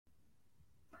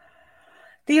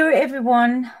Dear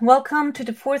everyone, welcome to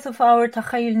the fourth of our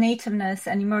Takhayyül Nativeness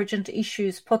and Emergent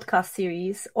Issues podcast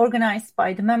series organized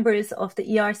by the members of the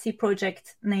ERC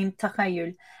project named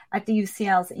Takhayyül at the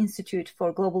UCL's Institute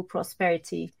for Global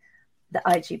Prosperity, the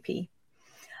IGP.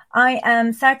 I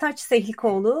am Sertaç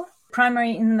Sehikoğlu,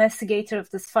 primary investigator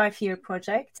of this 5-year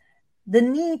project. The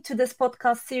need to this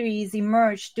podcast series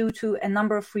emerged due to a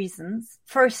number of reasons.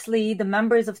 Firstly, the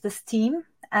members of this team,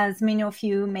 as many of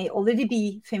you may already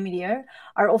be familiar,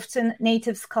 are often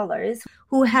native scholars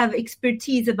who have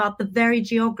expertise about the very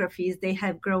geographies they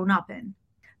have grown up in.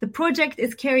 The project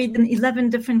is carried in 11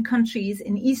 different countries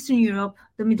in Eastern Europe,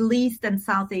 the Middle East, and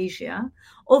South Asia,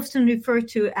 often referred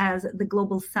to as the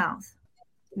Global South.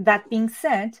 That being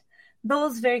said,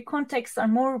 those very contexts are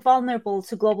more vulnerable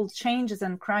to global changes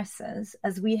and crises,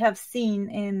 as we have seen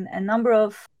in a number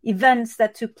of events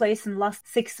that took place in the last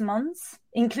 6 months,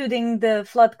 including the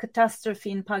flood catastrophe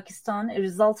in Pakistan, a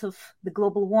result of the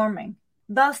global warming.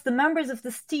 Thus, the members of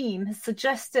this team have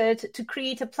suggested to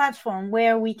create a platform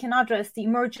where we can address the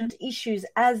emergent issues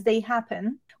as they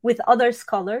happen with other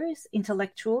scholars,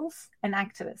 intellectuals, and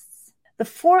activists. The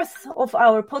fourth of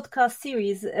our podcast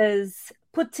series is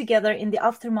put together in the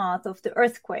aftermath of the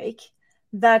earthquake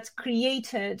that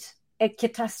created a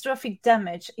catastrophic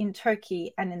damage in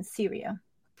Turkey and in Syria.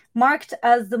 Marked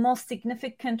as the most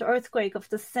significant earthquake of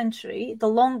the century, the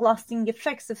long-lasting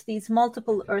effects of these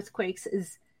multiple earthquakes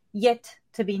is yet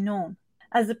to be known.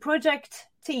 As a project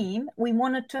team, we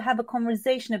wanted to have a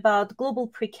conversation about global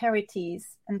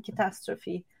precarities and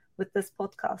catastrophe with this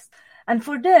podcast. And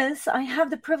for this, I have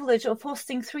the privilege of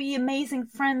hosting 3 amazing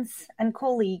friends and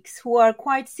colleagues who are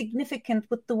quite significant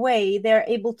with the way they're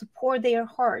able to pour their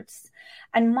hearts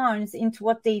and minds into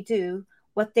what they do,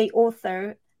 what they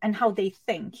author, and how they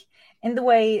think, in the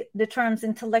way the terms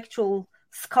intellectual,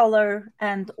 scholar,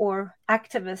 and or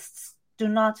activists do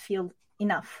not feel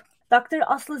enough. Dr.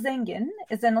 Aslı Zengin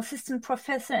is an assistant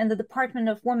professor in the Department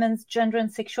of Women's, Gender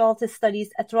and Sexuality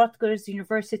Studies at Rutgers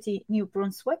University, New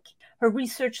Brunswick. Her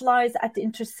research lies at the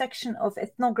intersection of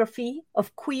ethnography,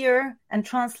 of queer and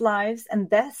trans lives and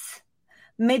deaths,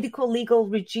 medico-legal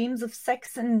regimes of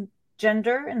sex and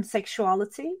gender and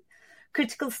sexuality,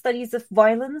 critical studies of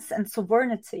violence and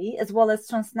sovereignty, as well as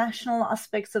transnational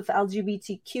aspects of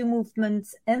LGBTQ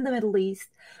movements in the Middle East,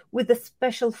 with a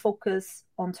special focus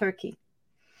on Turkey.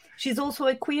 She's also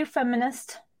a queer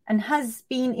feminist and has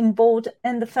been involved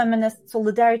in the feminist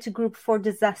solidarity group for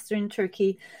disaster in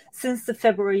Turkey since the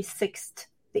February 6th,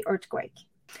 the earthquake.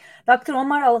 Dr.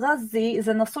 Omar Al-Ghazi is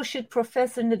an associate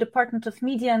professor in the Department of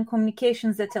Media and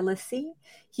Communications at LSE.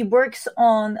 He works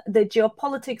on the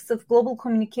geopolitics of global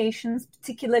communications,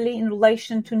 particularly in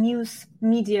relation to news,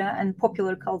 media, and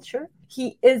popular culture.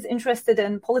 He is interested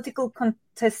in political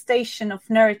contestation of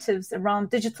narratives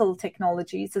around digital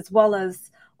technologies, as well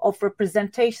as of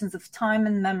representations of time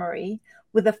and memory,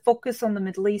 with a focus on the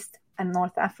Middle East and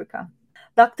North Africa.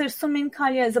 Dr. Sumin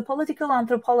Kalya is a political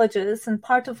anthropologist and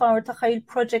part of our Takhayyül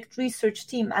project research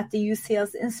team at the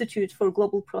UCL's Institute for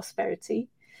Global Prosperity.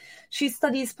 She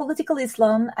studies political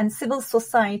Islam and civil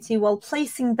society while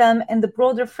placing them in the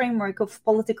broader framework of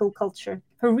political culture.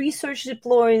 Her research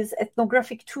deploys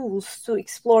ethnographic tools to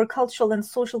explore cultural and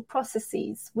social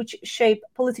processes which shape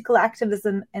political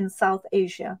activism in South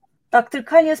Asia. Dr.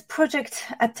 Kalya's project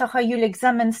at Takhayyül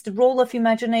examines the role of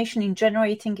imagination in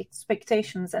generating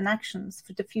expectations and actions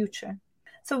for the future.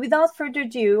 So without further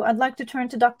ado, I'd like to turn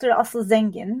to Dr. Aslı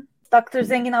Zengin. Dr.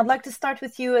 Zengin, I'd like to start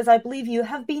with you, as I believe you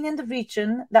have been in the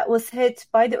region that was hit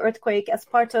by the earthquake as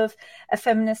part of a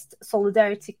feminist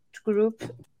solidarity group.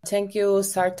 Thank you,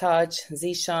 Sertaç,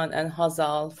 Zishan, and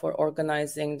Hazal for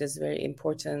organizing this very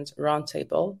important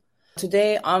roundtable.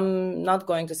 Today, I'm not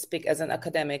going to speak as an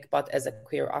academic, but as a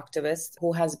queer activist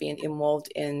who has been involved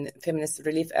in feminist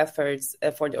relief efforts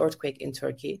for the earthquake in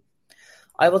Turkey.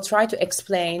 I will try to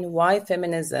explain why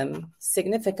feminism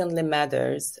significantly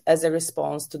matters as a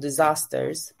response to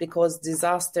disasters, because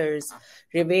disasters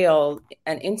reveal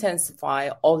and intensify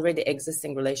already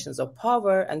existing relations of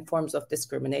power and forms of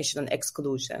discrimination and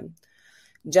exclusion.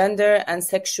 Gender and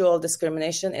sexual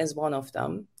discrimination is one of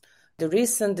them. The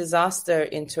recent disaster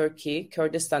in Turkey,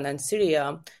 Kurdistan, and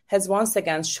Syria has once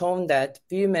again shown that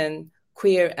women,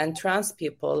 queer, and trans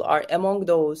people are among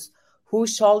those who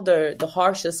shoulder the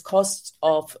harshest costs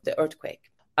of the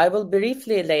earthquake. I will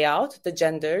briefly lay out the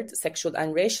gendered, sexual,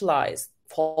 and racialized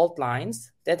fault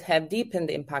lines that have deepened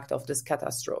the impact of this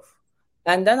catastrophe.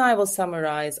 And then I will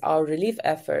summarize our relief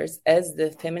efforts as the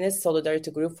Feminist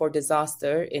Solidarity Group for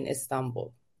Disaster in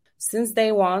Istanbul. Since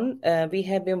day one, we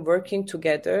have been working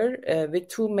together with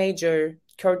 2 major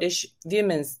Kurdish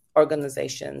women's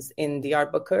organizations in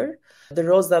Diyarbakir, the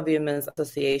Rosa Women's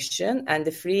Association, and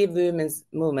the Free Women's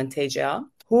Movement, TGA,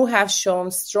 who have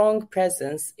shown strong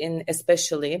presence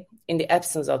especially in the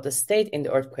absence of the state in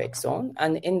the earthquake zone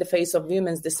and in the face of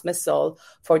women's dismissal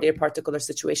for their particular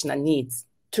situation and needs.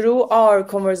 Through our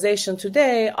conversation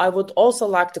today, I would also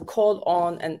like to call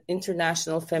on an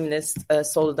international feminist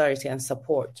solidarity and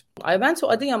support. I went to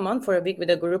Adıyaman for a week with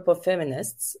a group of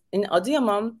feminists. In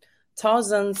Adıyaman,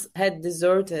 thousands had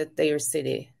deserted their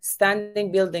city.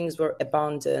 Standing buildings were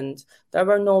abandoned. There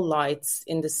were no lights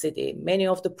in the city. Many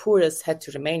of the poorest had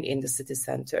to remain in the city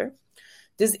center.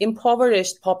 This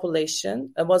impoverished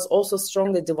population was also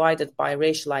strongly divided by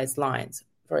racialized lines.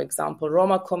 For example,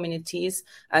 Roma communities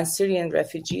and Syrian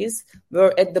refugees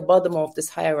were at the bottom of this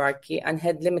hierarchy and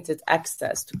had limited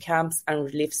access to camps and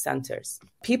relief centers.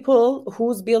 People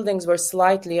whose buildings were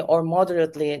slightly or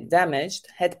moderately damaged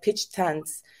had pitched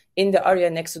tents in the area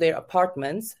next to their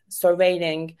apartments,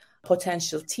 surveilling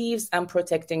potential thieves and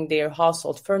protecting their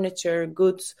household furniture,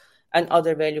 goods, and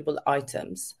other valuable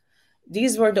items.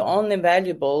 These were the only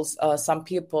valuables some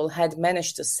people had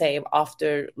managed to save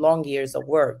after long years of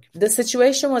work. The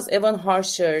situation was even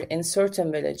harsher in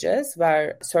certain villages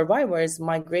where survivors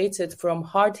migrated from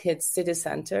hard-hit city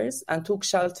centers and took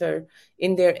shelter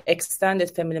in their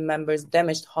extended family members'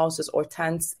 damaged houses or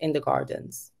tents in the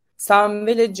gardens. Some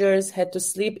villagers had to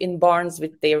sleep in barns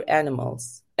with their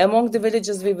animals. Among the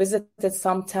villages we visited,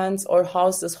 some tents or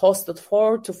houses hosted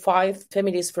 4 to 5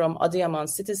 families from Adıyaman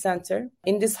city center.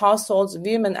 In these households,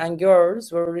 women and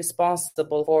girls were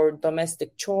responsible for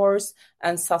domestic chores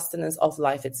and sustenance of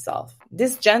life itself.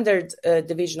 This gendered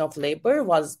division of labor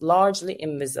was largely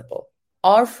invisible.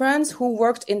 Our friends who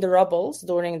worked in the rubbles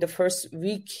during the first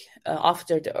week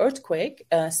after the earthquake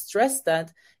stressed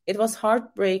that it was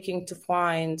heartbreaking to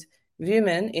find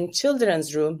women in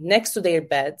children's room next to their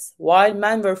beds, while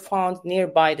men were found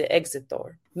nearby the exit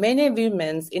door. Many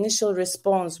women's initial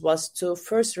response was to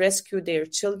first rescue their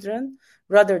children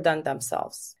rather than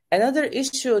themselves. Another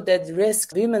issue that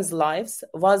risked women's lives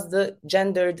was the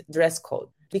gendered dress code.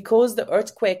 Because the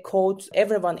earthquake caught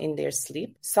everyone in their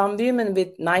sleep, some women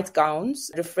with nightgowns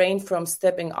refrained from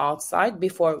stepping outside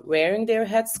before wearing their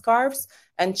headscarves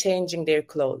and changing their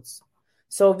clothes.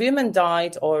 So women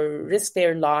died or risked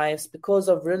their lives because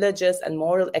of religious and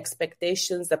moral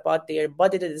expectations about their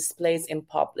bodily displays in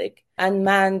public. And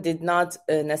men did not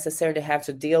necessarily have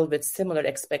to deal with similar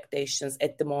expectations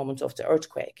at the moment of the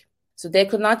earthquake. So they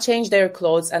could not change their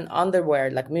clothes and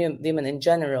underwear, like women in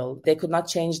general. They could not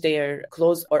change their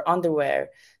clothes or underwear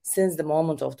since the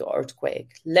moment of the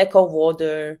earthquake. Lack of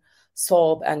water,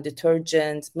 soap, and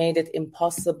detergent made it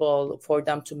impossible for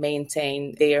them to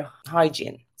maintain their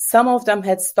hygiene. Some of them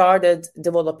had started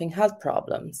developing health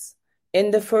problems. In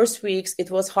the first weeks,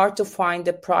 it was hard to find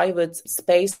a private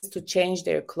space to change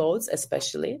their clothes,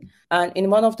 especially. And in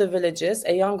one of the villages,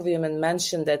 a young woman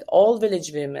mentioned that all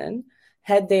village women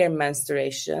had their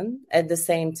menstruation at the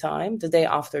same time the day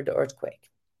after the earthquake.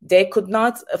 They could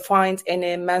not find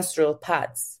any menstrual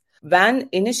pads. When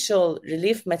initial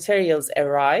relief materials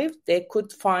arrived, they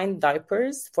could find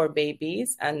diapers for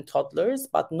babies and toddlers,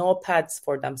 but no pads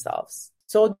for themselves.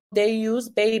 So they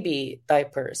used baby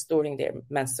diapers during their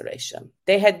menstruation.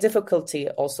 They had difficulty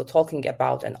also talking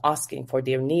about and asking for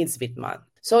their needs with men.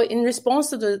 So in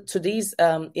response to these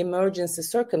emergency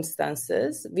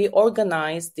circumstances, we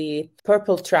organized the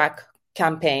Purple Track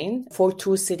campaign for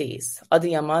 2 cities,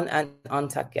 Adıyaman and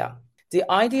Antakya. The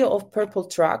idea of Purple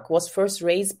Track was first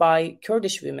raised by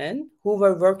Kurdish women who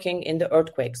were working in the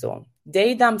earthquake zone.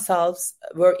 They themselves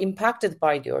were impacted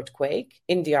by the earthquake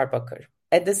in Diyarbakir.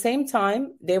 At the same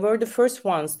time, they were the first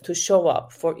ones to show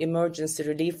up for emergency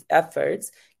relief efforts,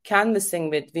 canvassing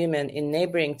with women in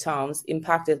neighboring towns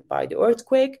impacted by the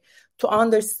earthquake to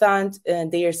understand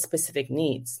their specific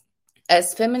needs.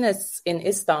 As feminists in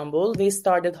Istanbul, we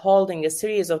started holding a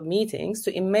series of meetings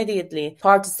to immediately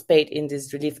participate in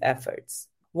these relief efforts.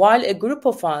 While a group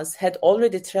of us had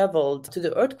already traveled to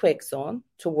the earthquake zone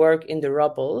to work in the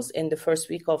rubbles in the first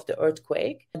week of the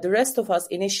earthquake, the rest of us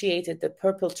initiated the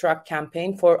Purple Truck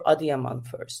campaign for Adıyaman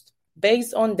first.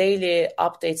 Based on daily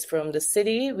updates from the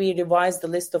city, we revised the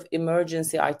list of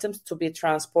emergency items to be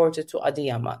transported to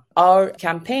Adıyaman. Our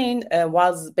campaign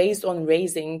was based on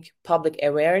raising public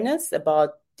awareness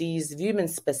about these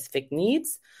women-specific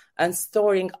needs and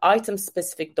storing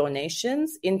item-specific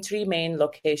donations in 3 main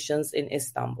locations in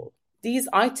Istanbul. These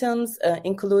items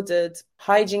included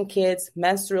hygiene kits,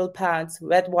 menstrual pads,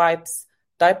 wet wipes,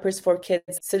 diapers for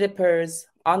kids, slippers,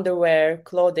 underwear,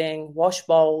 clothing, wash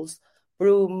bowls,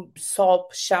 broom,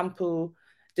 soap, shampoo,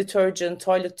 detergent,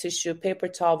 toilet tissue, paper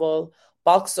towel,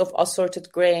 bulks of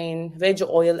assorted grain, veg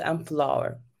oil, and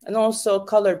flour, and also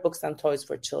colored books and toys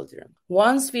for children.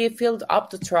 Once we filled up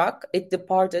the truck, it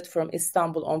departed from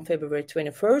Istanbul on February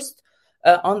 21st.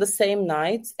 On the same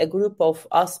night, a group of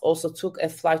us also took a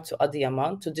flight to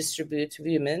Adıyaman to distribute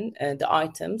women the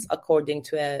items according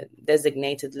to a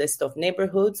designated list of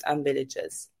neighborhoods and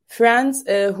villages. Friends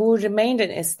who remained in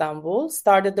Istanbul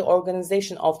started the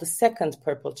organization of the second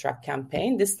Purple Truck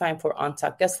campaign, this time for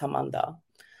Antakya Samandağ.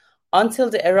 Until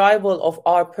the arrival of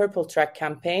our Purple Truck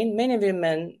campaign, many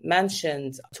women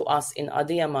mentioned to us in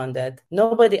Adıyaman that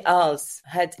nobody else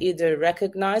had either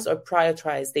recognized or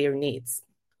prioritized their needs.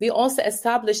 We also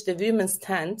established the women's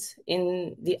tent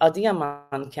in the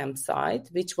Adıyaman campsite,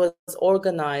 which was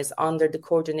organized under the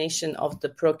coordination of the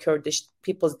Pro-Kurdish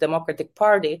People's Democratic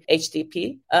Party,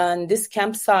 HDP. And this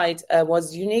campsite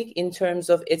was unique in terms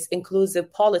of its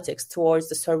inclusive politics towards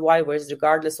the survivors,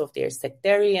 regardless of their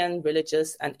sectarian,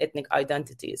 religious, and ethnic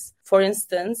identities. For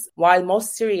instance, while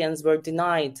most Syrians were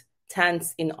denied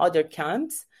tents in other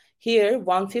camps, here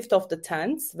 1/5 of the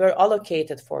tents were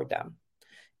allocated for them.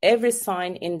 Every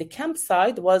sign in the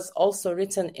campsite was also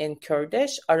written in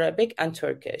Kurdish, Arabic, and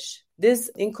Turkish. This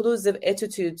inclusive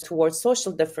attitude towards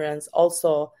social difference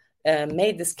also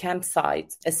made this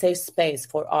campsite a safe space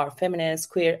for our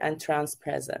feminist, queer, and trans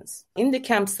presence. In the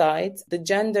campsite, the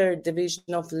gender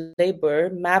division of labor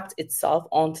mapped itself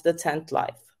onto the tent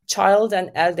life. Child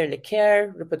and elderly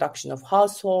care, reproduction of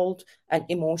household, and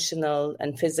emotional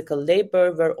and physical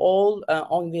labor were all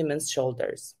on women's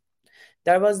shoulders.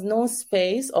 There was no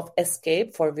space of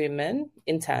escape for women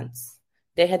in tents.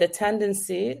 They had a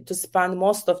tendency to spend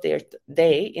most of their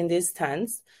day in these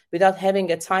tents without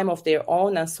having a time of their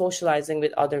own and socializing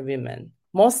with other women.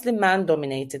 Mostly men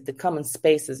dominated the common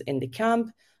spaces in the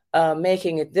camp,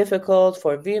 making it difficult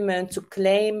for women to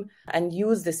claim and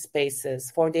use the spaces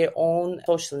for their own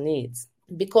social needs.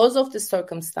 Because of the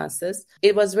circumstances,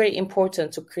 it was very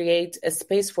important to create a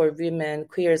space for women,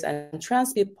 queers, and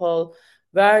trans people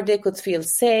where they could feel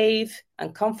safe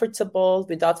and comfortable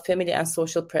without family and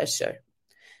social pressure.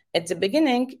 At the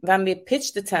beginning, when we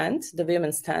pitched the tent, the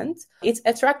women's tent, it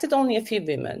attracted only a few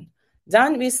women.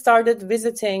 Then we started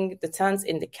visiting the tents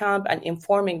in the camp and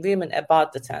informing women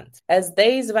about the tent. As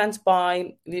days went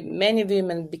by, many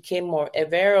women became more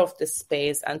aware of the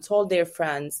space and told their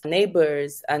friends,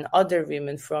 neighbors, and other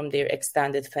women from their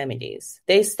extended families.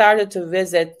 They started to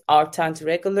visit our tent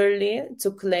regularly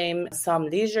to claim some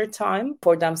leisure time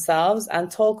for themselves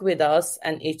and talk with us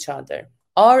and each other.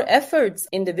 Our efforts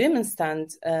in the women's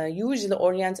tent usually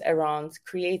orient around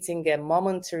creating a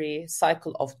momentary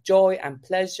cycle of joy and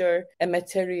pleasure, a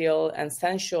material and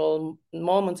sensual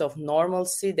moment of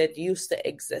normalcy that used to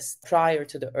exist prior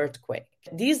to the earthquake.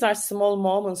 These are small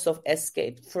moments of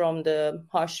escape from the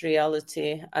harsh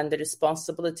reality and the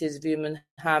responsibilities women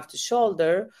have to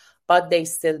shoulder, but they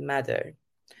still matter.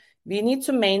 We need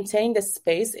to maintain the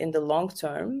space in the long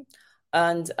term.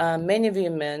 And many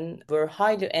women were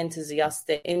highly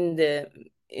enthusiastic in the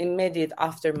immediate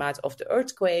aftermath of the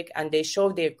earthquake, and they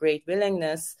showed their great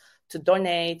willingness to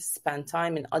donate, spend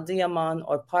time in Adıyaman,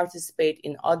 or participate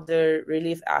in other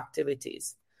relief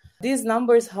activities. These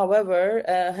numbers, however,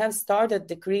 have started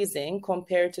decreasing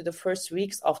compared to the first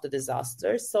weeks of the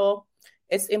disaster. So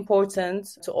it's important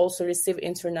to also receive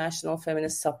international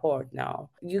feminist support now.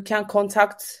 You can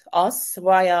contact us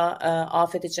via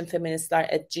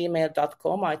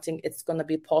afetiçimfeministler@gmail.com. I think it's going to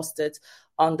be posted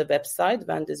on the website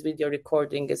when this video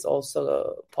recording is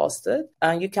also posted.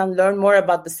 You can learn more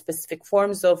about the specific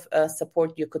forms of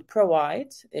support you could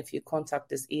provide if you contact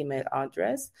this email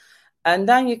address. And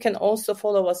then you can also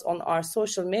follow us on our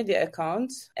social media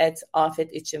account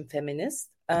 @afetiçimfeminist.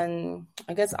 And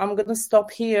I guess I'm going to stop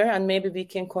here and maybe we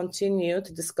can continue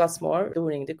to discuss more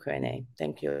during the Q&A.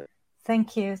 Thank you.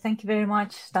 Thank you. Thank you very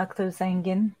much, Dr.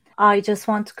 Zengin. I just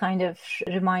want to kind of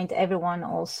remind everyone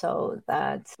also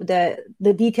that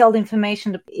the detailed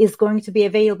information is going to be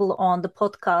available on the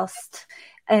podcast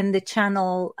and the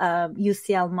channel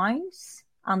UCL Minds,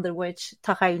 under which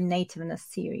Takhayyül Nativeness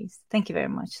series. Thank you very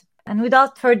much. And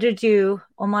without further ado,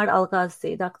 Omar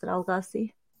Alghazi, Dr.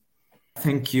 Alghazi.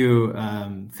 Thank you.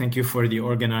 Thank you for the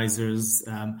organizers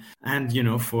and,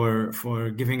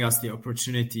 for giving us the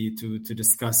opportunity to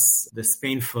discuss this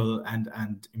painful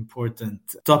and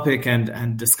important topic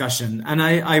and discussion. And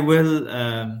I will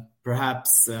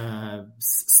perhaps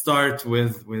start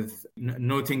with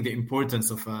noting the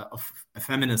importance of a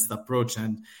feminist approach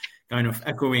and kind of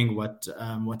echoing what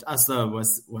Asa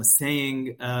was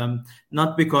saying,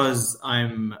 not because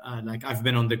I'm I've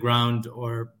been on the ground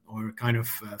or kind of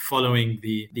following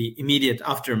the immediate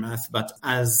aftermath, but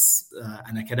as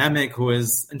an academic who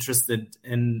is interested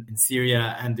in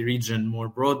Syria and the region more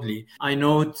broadly, I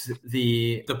note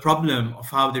the problem of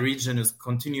how the region is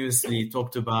continuously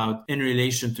talked about in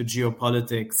relation to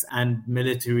geopolitics and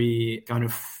military kind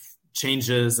of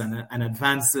changes and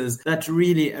advances that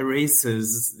really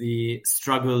erases the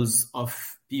struggles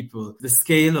of people. The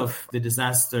scale of the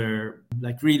disaster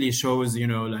really shows,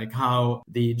 how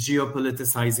the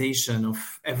geopoliticization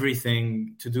of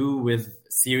everything to do with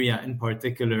Syria in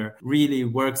particular really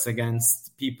works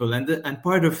against people. And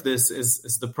part of this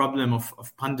is the problem of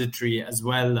punditry as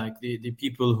well, the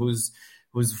people whose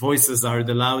voices are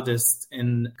the loudest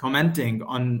in commenting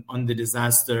on the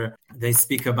disaster. They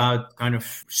speak about kind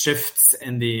of shifts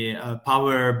in the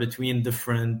power between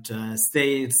different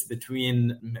states,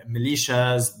 between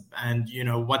militias, and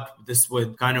what this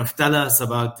would kind of tell us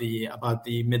about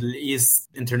the Middle East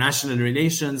international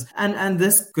relations. And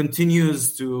this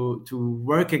continues to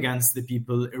work against the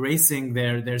people, erasing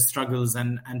their struggles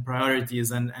and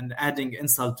priorities, and adding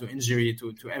insult to injury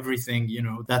to everything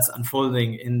that's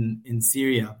unfolding in Syria.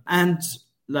 And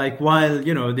while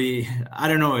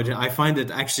I find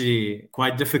it actually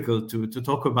quite difficult to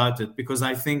talk about it, because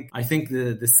I think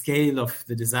the scale of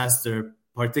the disaster,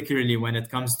 particularly when it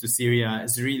comes to Syria,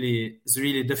 is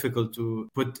really difficult to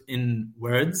put in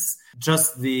words.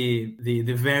 Just the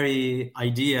very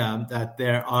idea that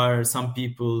there are some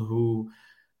people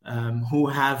who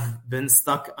have been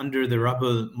stuck under the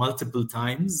rubble multiple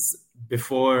times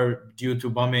before, due to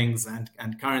bombings,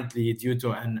 and currently due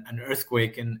to an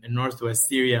earthquake in northwest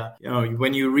Syria.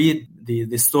 When you read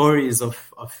the stories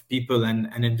of people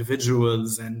and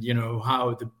individuals, and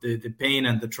how the pain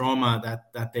and the trauma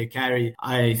that they carry,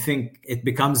 I think it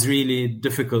becomes really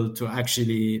difficult to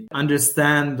actually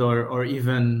understand or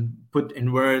even put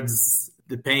in words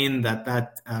the pain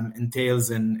that entails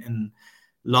in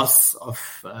loss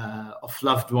of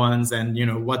loved ones, and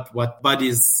what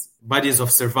bodies of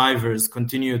survivors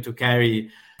continue to carry,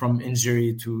 from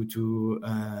injury to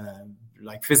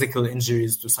physical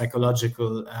injuries to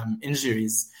psychological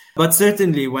injuries. But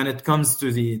certainly when it comes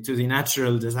to the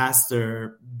natural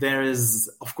disaster, there is,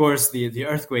 of course, the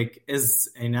earthquake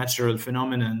is a natural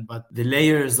phenomenon, but the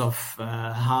layers of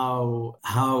how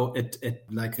it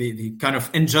the kind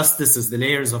of injustices, the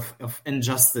layers of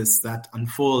injustice that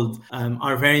unfold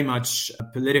are very much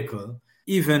political.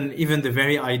 Even the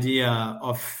very idea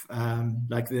of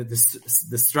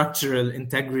the structural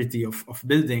integrity of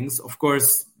buildings. Of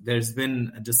course, there's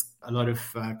been just a lot of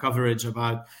coverage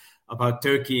about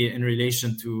Turkey in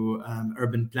relation to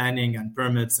urban planning and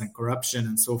permits and corruption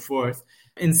and so forth.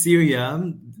 In Syria,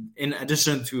 in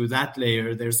addition to that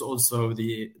layer, there's also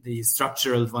the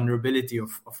structural vulnerability of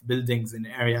buildings in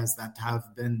areas that have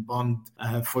been bombed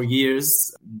for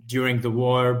years during the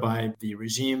war by the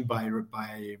regime, by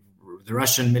the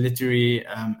Russian military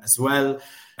as well,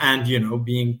 and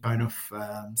being kind of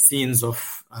scenes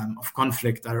of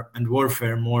conflict and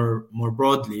warfare more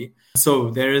broadly. So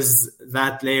there is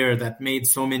that layer that made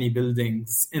so many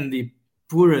buildings in the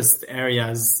poorest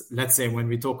areas. Let's say when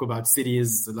we talk about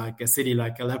cities, like a city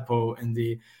like Aleppo, in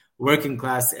the working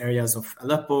class areas of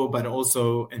Aleppo, but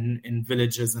also in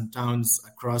villages and towns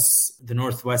across the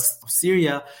northwest of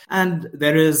Syria. And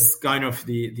there is kind of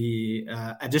the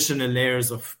additional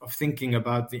layers of thinking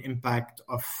about the impact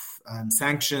of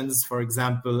sanctions, for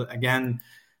example. Again,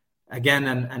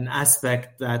 an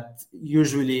aspect that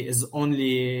usually is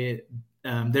only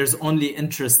there's only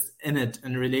interest in it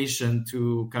in relation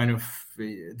to kind of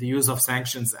the use of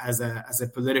sanctions as a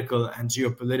political and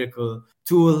geopolitical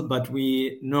tool. But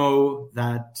we know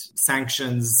that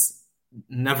sanctions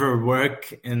never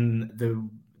work in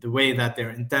the way that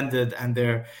they're intended, and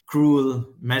they're cruel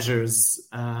measures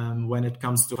when it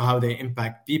comes to how they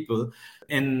impact people.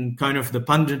 In kind of the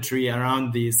punditry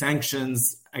around the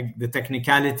sanctions, the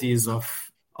technicalities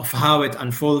of how it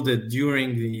unfolded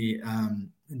during the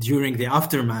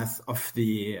aftermath of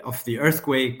the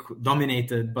earthquake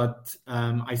dominated, but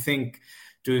I think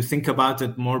to think about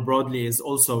it more broadly is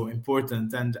also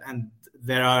important, and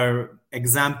there are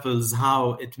examples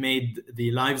how it made the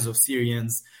lives of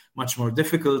Syrians much more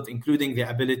difficult, including the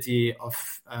ability of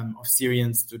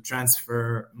Syrians to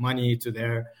transfer money to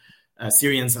their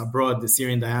Syrians abroad, the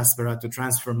Syrian diaspora, to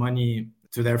transfer money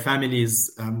to their families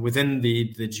within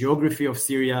the geography of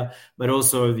Syria, but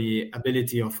also the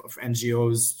ability of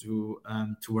NGOs to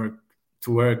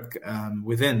work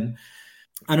within.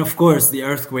 And of course, the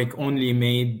earthquake only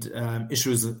made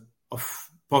issues of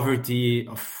poverty,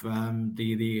 of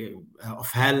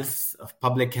of health, of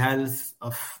public health,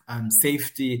 of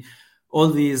safety. All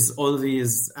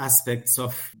these aspects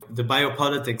of the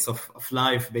biopolitics of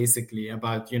life, basically,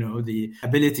 about, the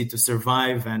ability to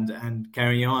survive and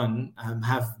carry on,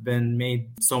 have been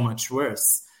made so much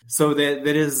worse. So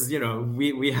there is,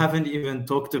 we haven't even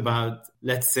talked about,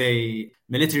 let's say,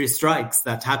 military strikes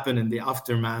that happen in the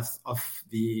aftermath of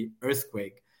the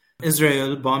earthquake.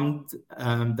 Israel bombed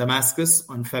Damascus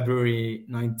on February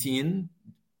 19,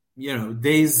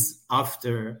 days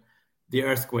after the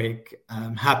earthquake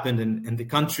happened in the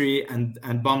country, and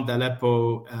bombed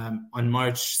Aleppo on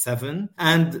March 7.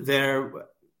 And there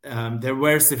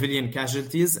were civilian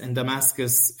casualties. In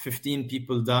Damascus, 15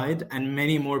 people died, and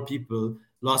many more people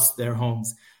lost their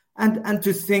homes. And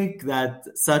to think that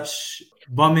such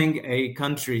bombing a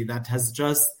country that has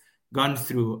just gone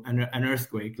through an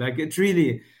earthquake, like, it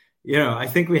really, I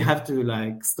think we have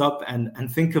to stop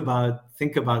and think about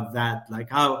that, like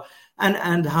how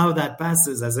and how that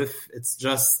passes as if it's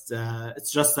just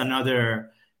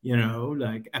another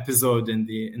episode in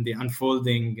the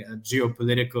unfolding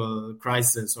geopolitical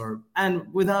crisis,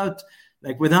 and without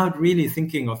really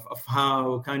thinking of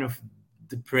how kind of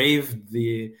depraved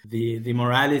the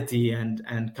morality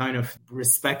and kind of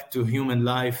respect to human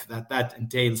life that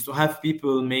entails. To have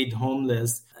people made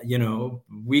homeless,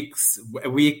 a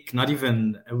week, not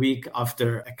even a week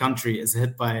after a country is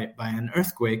hit by an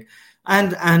earthquake.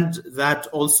 And that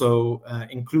also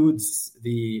includes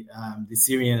the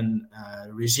Syrian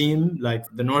regime. Like,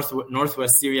 the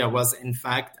northwest Syria was in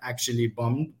fact actually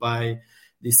bombed by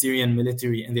the Syrian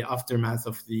military in the aftermath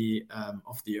of the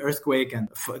earthquake, and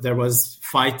there was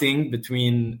fighting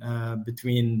between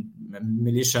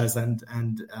militias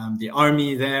and the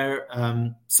army there.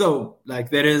 So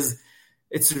there is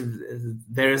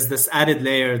this added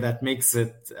layer that makes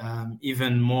it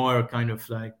even more kind of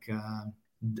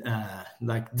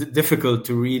difficult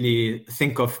to really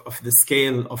think of the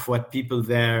scale of what people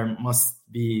there must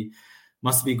be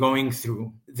going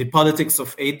through. The politics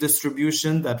of aid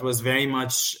distribution, that was very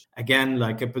much, again,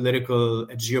 like a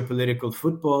geopolitical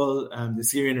football. The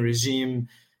Syrian regime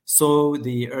saw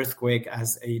the earthquake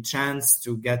as a chance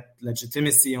to get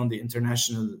legitimacy on the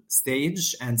international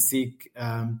stage and seek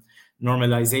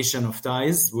normalization of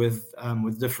ties with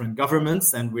different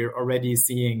governments, and we're already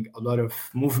seeing a lot of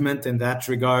movement in that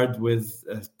regard, with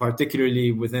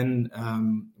particularly within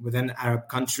Arab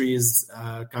countries,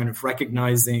 kind of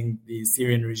recognizing the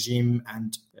Syrian regime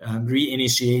and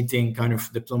reinitiating kind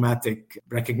of diplomatic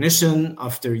recognition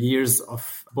after years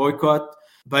of boycott.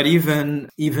 But even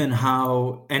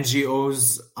how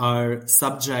NGOs are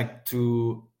subject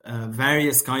to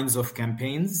various kinds of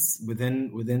campaigns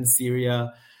within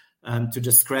Syria, to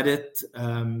discredit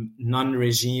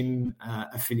non-regime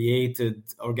affiliated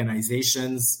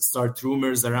organizations, start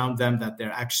rumors around them that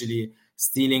they're actually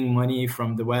stealing money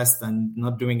from the West and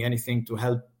not doing anything to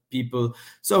help people.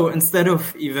 So instead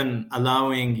of even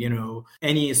allowing,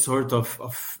 any sort of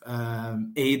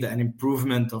aid and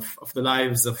improvement of the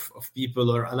lives of people,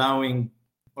 or allowing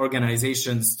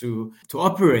organizations to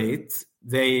operate,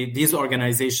 these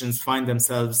organizations find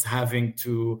themselves having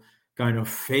to kind of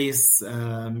face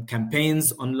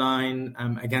campaigns online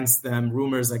against them,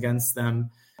 rumors against them.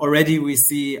 Already we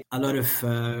see a lot of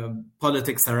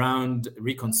politics around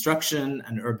reconstruction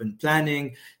and urban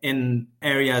planning in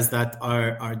areas that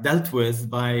are dealt with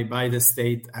by the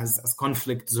state as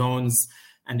conflict zones,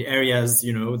 and areas,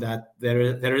 that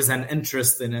there is an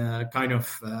interest in a kind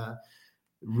of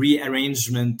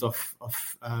rearrangement of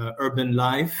urban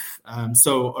life.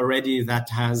 So already that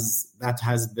has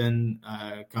been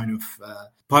kind of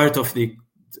part of the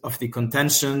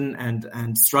contention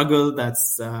and struggle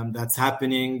that's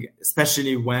happening,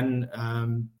 especially when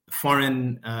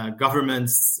foreign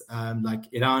governments like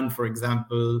Iran, for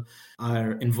example,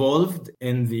 are involved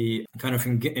in the kind of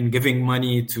in giving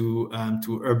money to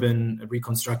urban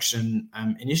reconstruction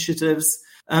initiatives.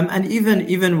 And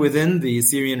even within the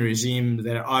Syrian regime,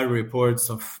 there are reports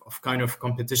of kind of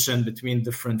competition between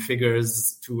different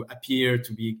figures to appear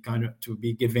to be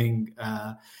giving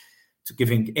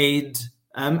aid.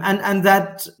 And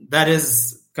that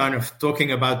is kind of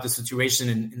talking about the situation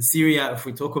in Syria. If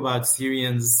we talk about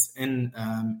Syrians in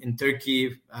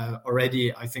Turkey,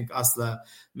 already I think Asla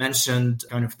mentioned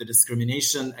kind of the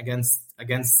discrimination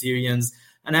against Syrians.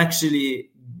 And actually,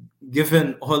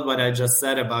 given all what I just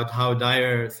said about how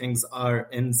dire things are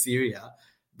in Syria,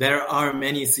 there are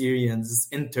many Syrians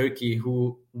in Turkey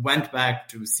who went back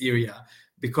to Syria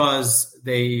because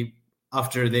they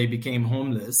after they became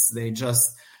homeless, they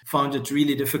just found it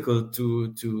really difficult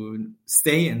to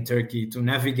stay in Turkey, to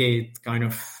navigate kind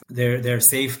of their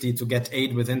safety, to get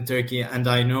aid within Turkey. And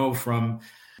I know from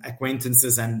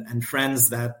acquaintances and friends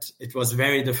that it was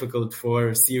very difficult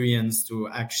for Syrians to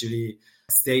actually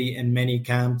stay in many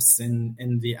camps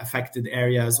in the affected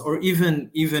areas, or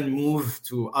even move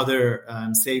to other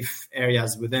safe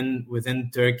areas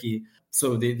within Turkey.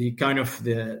 So the kind of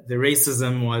the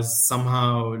racism was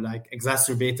somehow like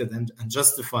exacerbated and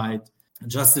justified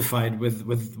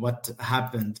with what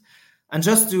happened. And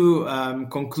just to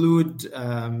conclude,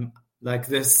 like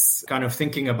this kind of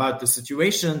thinking about the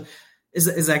situation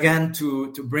is again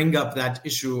to bring up that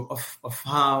issue of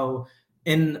how,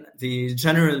 in the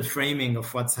general framing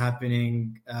of what's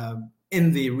happening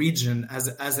in the region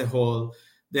as a whole,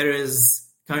 there is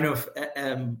kind of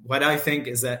what I think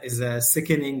is a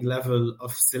sickening level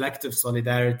of selective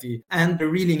solidarity. And there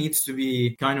really needs to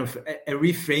be kind of a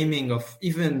reframing of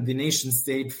even the nation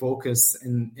state focus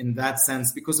in that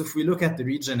sense. Because if we look at the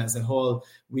region as a whole,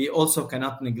 we also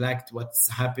cannot neglect what's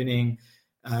happening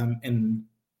in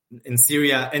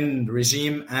Syria, in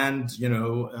regime and,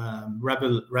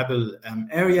 rebel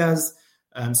areas.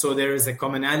 So there is a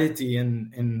commonality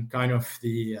in kind of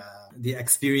the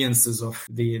experiences of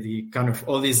the kind of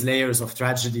all these layers of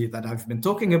tragedy that I've been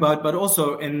talking about, but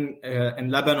also in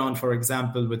Lebanon, for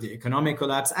example, with the economic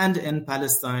collapse, and in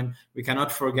Palestine. We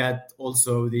cannot forget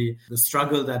also the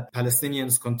struggle that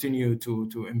Palestinians continue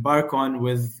to embark on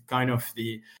with kind of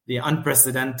the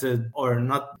unprecedented, or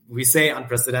not, we say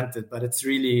unprecedented, but it's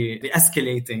really the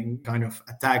escalating kind of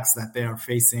attacks that they are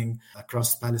facing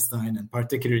across Palestine, and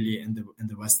particularly in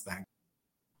the West Bank.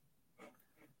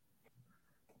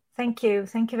 Thank you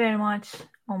very much,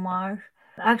 Omar.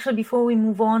 Actually, before we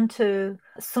move on to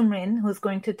Sumrin, who's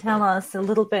going to tell us a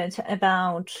little bit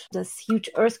about this huge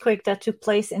earthquake that took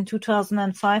place in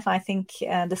 2005, I think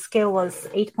the scale was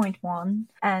 8.1,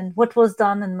 and what was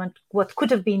done and what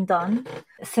could have been done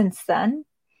since then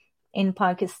in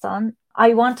Pakistan.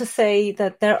 I want to say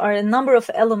that there are a number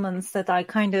of elements that I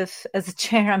kind of, as a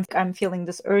chair, I'm feeling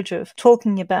this urge of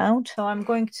talking about. So I'm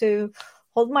going to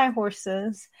hold my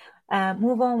horses,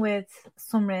 move on with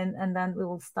Sumrin, and then we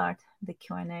will start the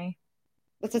Q&A.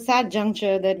 It's a sad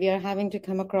juncture that we are having to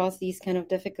come across these kind of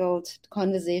difficult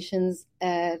conversations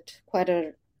at quite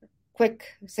a quick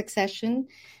succession.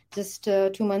 Just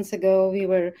 2 months ago, we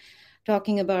were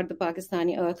talking about the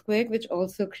Pakistani earthquake, which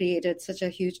also created such a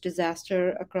huge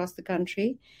disaster across the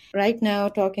country. Right now,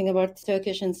 talking about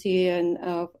Turkish and Syrian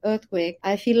earthquake,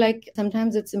 I feel like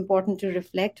sometimes it's important to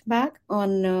reflect back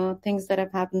on things that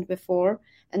have happened before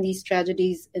and these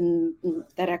tragedies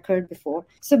that occurred before.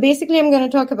 So basically, I'm going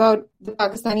to talk about the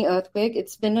Pakistani earthquake.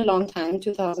 It's been a long time.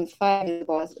 2005, it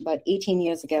was about 18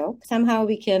 years ago. Somehow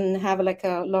we can have like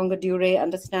a longer durée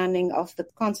understanding of the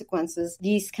consequences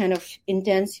these kind of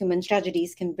intense human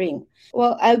tragedies can bring.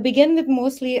 Well, I'll begin with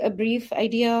mostly a brief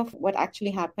idea of what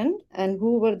actually happened and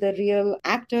who were the real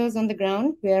actors on the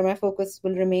ground, where my focus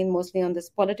will remain mostly on this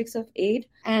politics of aid,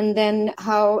 and then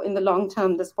how in the long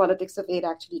term this politics of aid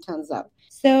actually turns out.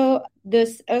 So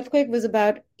this earthquake was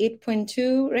about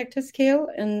 8.2 Richter scale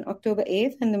on October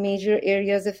 8th, and the major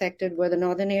areas affected were the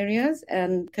northern areas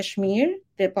and Kashmir,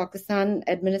 the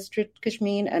Pakistan-administered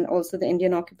Kashmir, and also the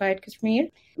Indian-occupied Kashmir.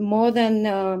 More than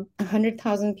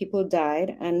 100,000 people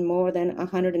died, and more than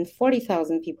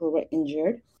 140,000 people were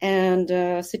injured.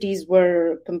 And cities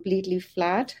were completely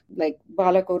flat, like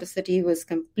Balakota city was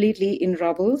completely in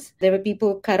rubbles. There were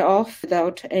people cut off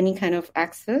without any kind of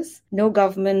access. No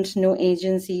government, no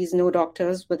agencies, no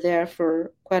doctors were there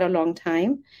for quite a long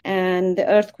time. And the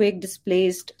earthquake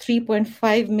displaced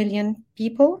 3.5 million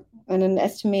people, and an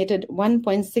estimated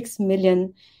 1.6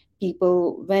 million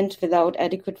people went without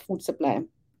adequate food supply.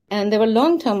 And there were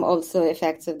long-term also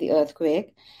effects of the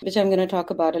earthquake, which I'm going to talk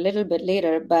about a little bit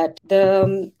later. But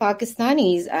the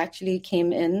Pakistanis actually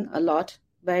came in a lot.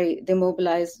 They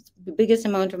mobilized. The biggest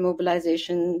amount of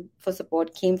mobilization for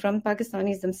support came from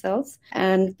Pakistanis themselves.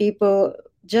 And people,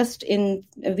 just in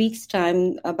a week's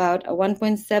time, about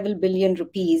 1.7 billion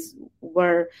rupees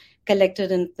were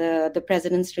collected in the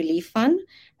President's Relief Fund,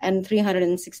 and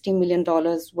 $360 million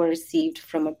were received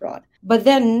from abroad. But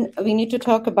then we need to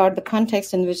talk about the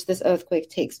context in which this earthquake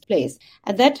takes place.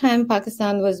 At that time,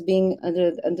 Pakistan was being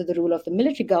under the rule of the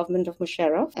military government of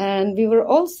Musharraf, and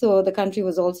the country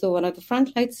was also one of the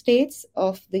frontline states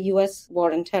of the U.S.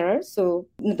 war on terror. So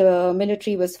the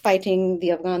military was fighting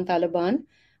the Afghan Taliban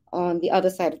on the other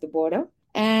side of the border.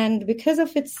 And because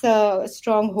of its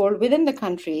stronghold within the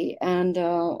country and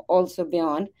also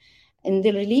beyond, in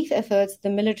the relief efforts, the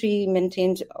military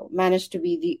managed to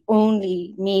be the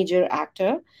only major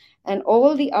actor. And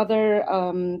all the other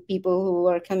people who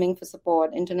were coming for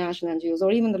support, international NGOs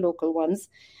or even the local ones,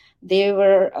 they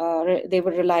were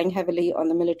relying heavily on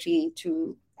the military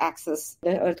to access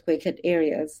the earthquake-hit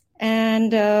areas.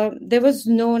 And there was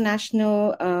no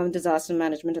national disaster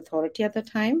management authority at the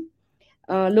time.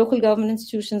 Local government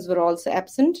institutions were also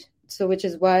absent, so which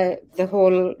is why the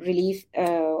whole relief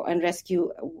and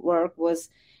rescue work was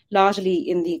largely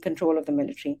in the control of the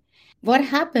military. What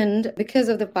happened, because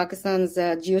of the Pakistan's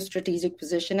geostrategic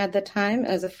position at the time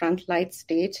as a frontline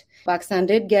state, Pakistan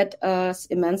did get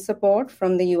immense support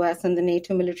from the US and the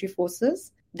NATO military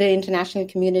forces. The international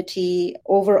community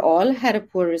overall had a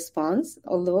poor response,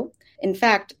 although, in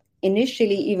fact,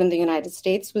 initially even the United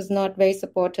States was not very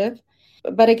supportive.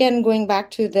 But again, going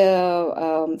back to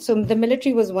so the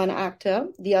military was one actor.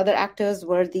 The other actors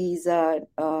were these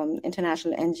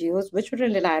international NGOs, which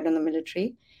relied on the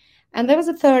military. And there was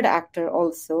a third actor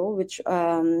also, which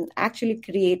actually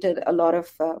created a lot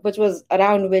of, which was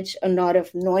around which a lot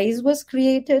of noise was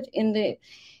created in the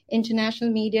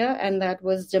international media, and that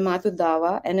was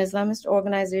Jamaat-ud-Dawa, an Islamist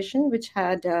organization which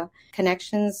had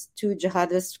connections to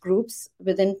jihadist groups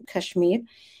within Kashmir.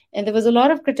 And there was a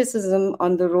lot of criticism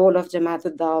on the role of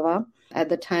Jamaat-ud-Dawa at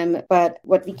the time. But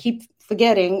what we keep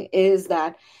forgetting is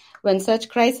that when such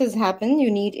crises happen,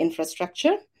 you need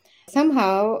infrastructure.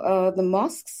 Somehow, the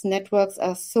mosques' networks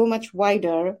are so much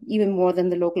wider, even more than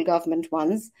the local government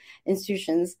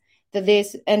institutions, that they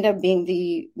end up being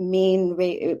the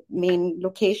main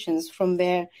locations from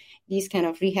where these kind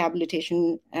of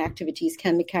rehabilitation activities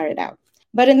can be carried out.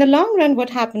 But in the long run, what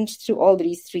happened to all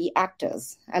these three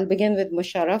actors? I'll begin with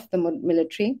Musharraf, the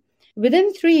military.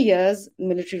 Within 3 years,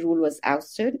 military rule was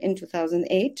ousted in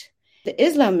 2008. The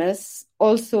Islamists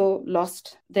also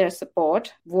lost their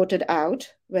support, voted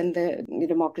out when the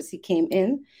democracy came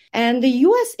in. And the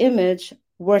U.S. image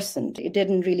worsened. It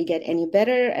didn't really get any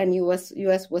better, and U.S.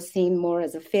 was seen more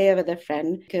as a fair weather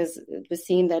friend, because it was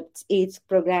seen that its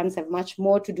programs have much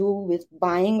more to do with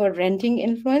buying or renting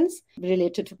influence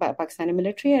related to Pakistani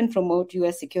military and promote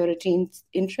U.S. security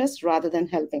interests rather than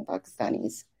helping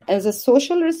Pakistanis. As a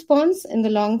social response in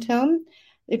the long term,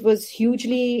 it was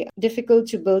hugely difficult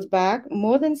to build back.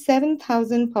 More than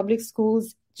 7,000 public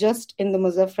schools just in the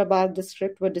Muzaffarabad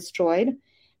district were destroyed.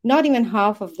 Not even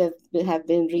half of them have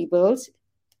been rebuilt,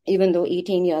 even though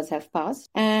 18 years have passed.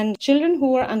 And children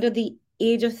who were under the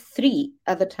age of 3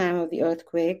 at the time of the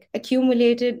earthquake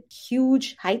accumulated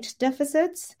huge height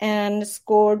deficits and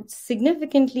scored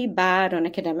significantly bad on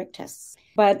academic tests.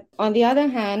 But on the other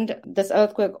hand, this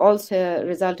earthquake also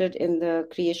resulted in the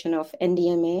creation of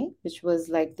NDMA, which was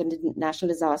like the National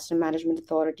Disaster Management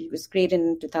Authority. It was created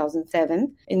in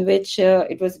 2007, in which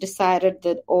it was decided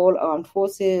that all armed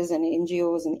forces and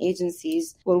NGOs and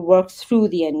agencies will work through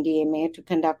the NDMA to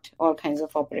conduct all kinds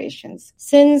of operations.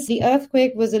 Since the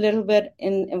earthquake was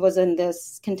in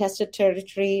this contested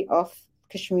territory of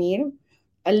Kashmir,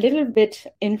 a little bit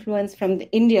influence from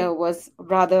India was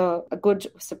rather a good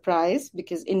surprise,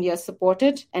 because India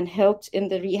supported and helped in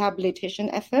the rehabilitation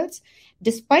efforts,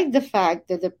 despite the fact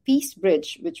that the Peace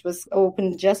Bridge, which was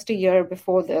opened just a year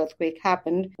before the earthquake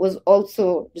happened, was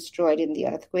also destroyed in the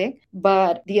earthquake.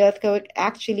 But the earthquake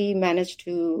actually managed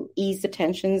to ease the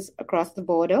tensions across the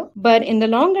border. But in the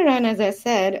longer run, as I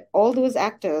said, all those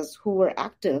actors who were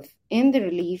active in the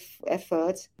relief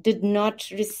efforts did not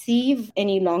receive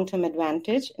any long-term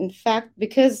advantage. In fact,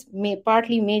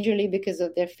 majorly because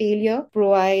of their failure to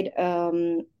provide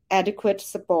adequate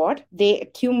support, they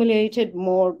accumulated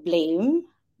more blame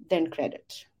than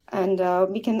credit. And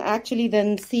we can actually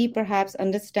then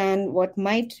understand what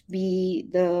might be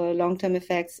the long-term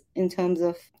effects in terms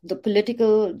of the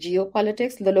political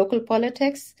geopolitics, the local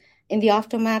politics, in the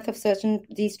aftermath of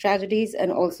these tragedies,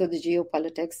 and also the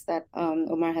geopolitics that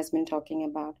Omar has been talking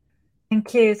about.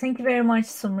 Thank you. Thank you very much,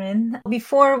 Sumrin.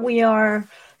 Before we are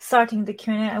starting the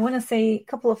Q&A, I want to say a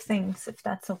couple of things, if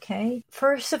that's okay.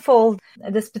 First of all,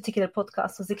 this particular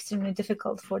podcast was extremely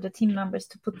difficult for the team members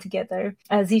to put together.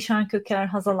 Zishan Köker,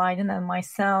 Hazal Aydin, and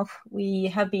myself, we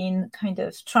have been kind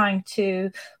of trying to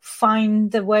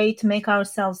find a way to make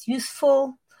ourselves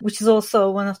useful, which is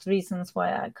also one of the reasons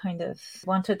why I kind of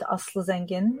wanted Aslı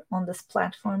Zengin on this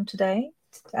platform today,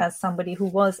 as somebody who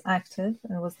was active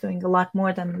and was doing a lot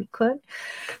more than we could.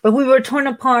 But we were torn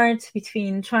apart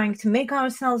between trying to make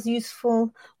ourselves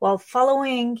useful while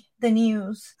following the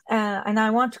news. And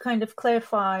I want to kind of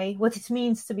clarify what it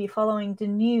means to be following the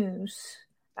news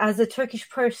as a Turkish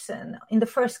person in the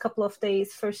first couple of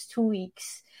days, first 2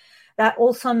 weeks. That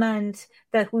also meant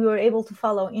that we were able to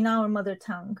follow in our mother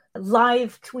tongue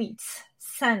live tweets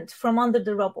sent from under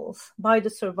the rubble by the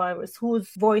survivors, whose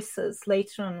voices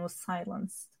later on was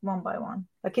silenced. one by one.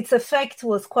 Like its effect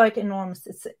was quite enormous,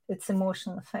 its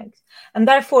emotional effect. And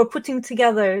therefore, putting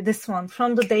together this one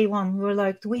from the day one, we were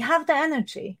like, do we have the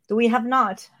energy? Do we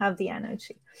not have the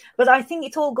energy? But I think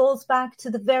it all goes back to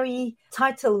the very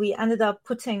title we ended up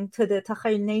putting to the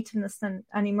Takhayul Nativeness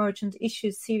and Emergent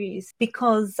Issues series,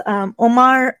 because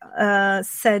Omar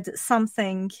said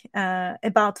something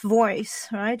about voice,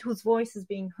 right? Whose voice is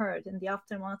being heard in the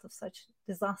aftermath of such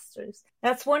disasters.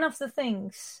 That's one of the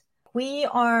things. We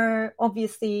are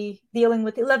obviously dealing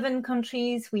with 11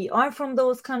 countries. We are from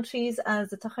those countries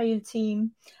as the Takhayul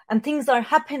team, and things are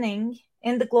happening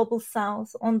in the global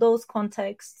south on those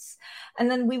contexts. And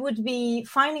then we would be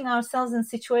finding ourselves in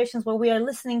situations where we are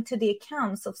listening to the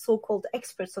accounts of so-called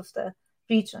experts of the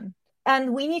region.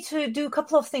 And we need to do a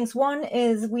couple of things. One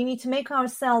is we need to make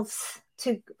ourselves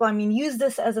use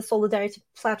this as a solidarity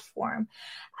platform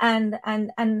and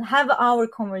have our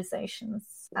conversations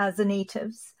as the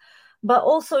natives, but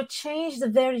also change the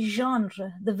very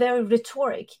genre, the very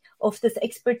rhetoric of this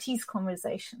expertise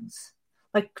conversations.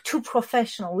 Like too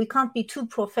professional. We can't be too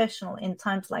professional in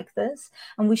times like this.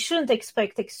 And we shouldn't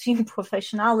expect extreme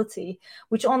professionality,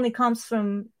 which only comes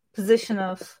from position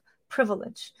of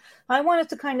privilege. I wanted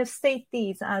to kind of state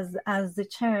these as the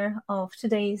chair of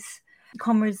today's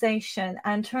conversation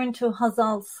and turn to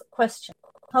Hazal's question.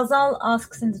 Hazal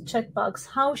asks in the chat box,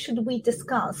 how should we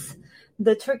discuss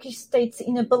the Turkish state's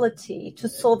inability to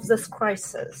solve this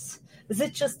crisis? Is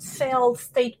it just failed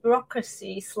state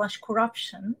bureaucracy /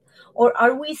 corruption? Or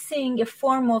are we seeing a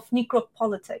form of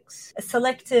necropolitics, a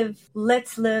selective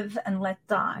let's live and let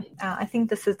die? I think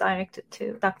this is directed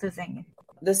to Dr. Zengin.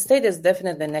 The state is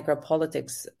definitely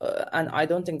necropolitics, and I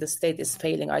don't think the state is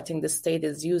failing. I think the state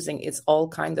is using its all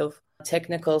kind of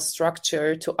technical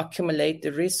structure to accumulate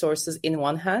the resources in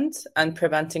one hand and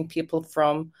preventing people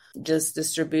from just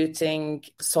distributing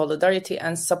solidarity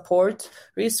and support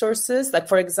resources. Like,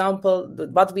 for example,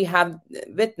 what we have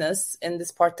witnessed in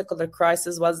this particular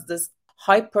crisis was this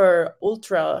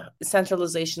ultra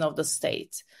centralization of the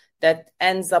state that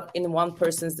ends up in one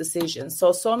person's decision.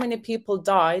 So many people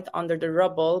died under the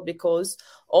rubble because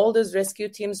all those rescue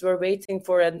teams were waiting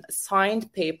for a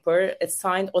signed paper, a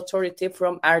signed authority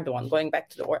from Erdogan, going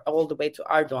back to all the way to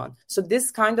Erdogan. So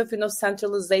this kind of,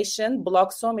 centralization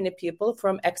blocks so many people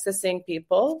from accessing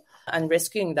people and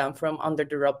rescuing them from under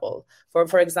the rubble.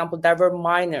 For example, there were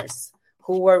miners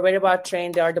who were very well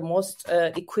trained. They are the most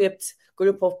equipped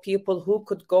group of people who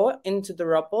could go into the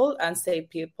rubble and save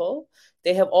people.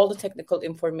 They have all the technical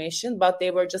information, but they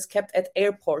were just kept at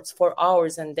airports for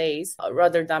hours and days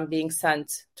rather than being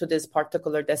sent to these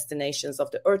particular destinations of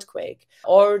the earthquake.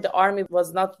 Or the army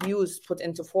was not put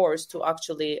into force to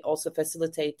actually also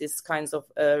facilitate these kinds of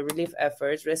relief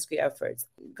efforts, rescue efforts,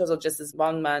 because of just this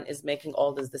one man is making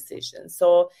all these decisions.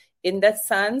 So in that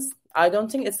sense, I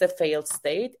don't think it's a failed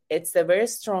state. It's a very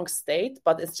strong state,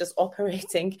 but it's just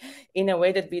operating in a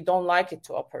way that we don't like it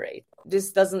to operate.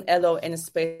 This doesn't allow any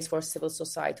space for civil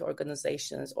society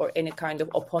organizations or any kind of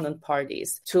opponent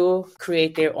parties to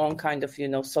create their own kind of,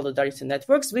 solidarity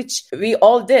networks, which we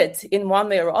all did in one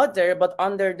way or other, but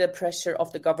under the pressure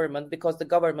of the government, because the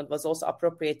government was also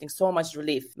appropriating so much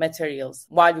relief materials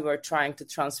while we were trying to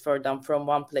transfer them from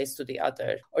one place to the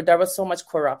other. Or there was so much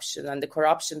corruption, and the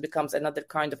corruption becomes another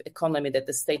kind of economy that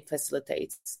the state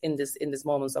facilitates in these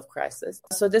moments of crisis.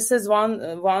 So this is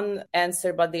one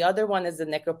answer, but the other one is the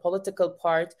necropolitical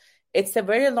part. It's a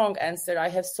very long answer. I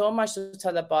have so much to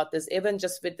tell about this, even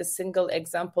just with the single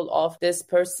example of this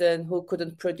person who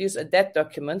couldn't produce a death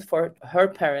document for her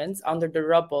parents under the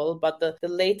rubble, but the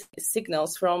late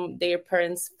signals from their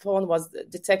parents' phone was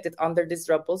detected under these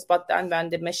rubbles. But then when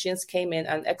the machines came in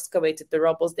and excavated the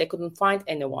rubbles, they couldn't find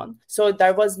anyone. So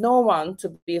there was no one to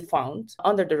be found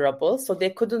under the rubble, so they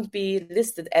couldn't be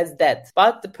listed as dead.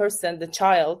 But the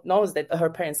child knows that her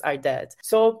parents are dead.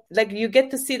 So you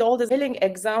get to see all these killing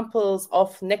examples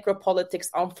of necropolitics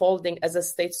unfolding as a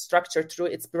state structure through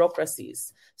its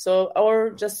bureaucracies.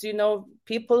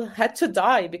 People had to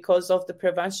die because of the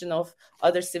prevention of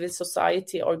other civil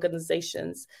society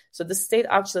organizations. So the state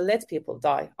actually let people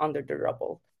die under the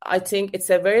rubble. I think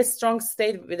it's a very strong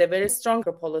state with a very strong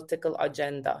political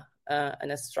agenda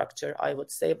and a structure, I would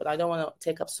say. But I don't want to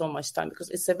take up so much time because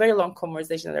it's a very long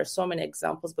conversation. There are so many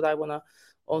examples, but I want to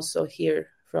also hear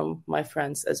from my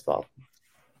friends as well.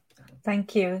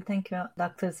 Thank you,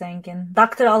 Dr. Zengin.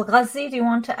 Dr. Al-Ghazi, do you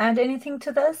want to add anything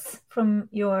to this from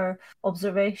your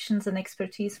observations and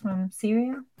expertise from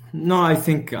Syria? No, I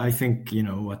think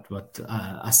what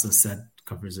Asa said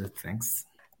covers it. Thanks.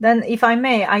 Then, if I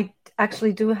may, I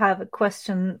actually do have a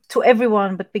question to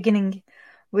everyone, but beginning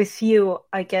with you,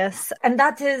 I guess. And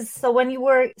that is, so when you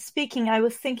were speaking, I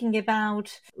was thinking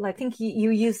about, like, I think you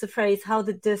used the phrase, how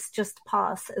did this just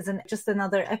pass, as just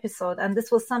another episode? And this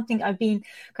was something I've been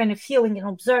kind of feeling and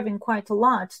observing quite a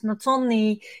lot. Not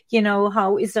only,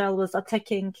 how Israel was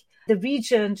attacking the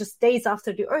region just days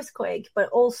after the earthquake, but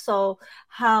also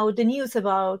how the news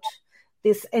about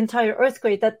this entire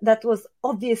earthquake, that was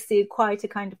obviously quite a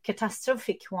kind of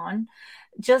catastrophic one,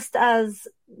 just as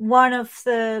one of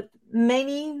the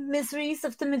many miseries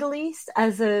of the Middle East,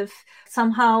 as if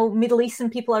somehow Middle Eastern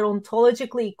people are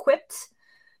ontologically equipped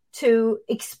to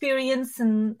experience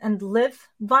and live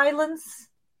violence,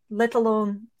 let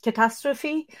alone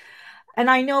catastrophe. And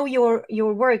I know your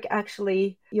work,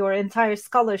 actually, your entire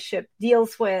scholarship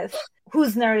deals with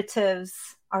whose narratives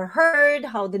are heard,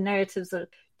 how the narratives are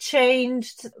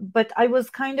changed. But I was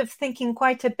kind of thinking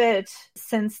quite a bit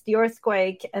since the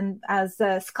earthquake, and as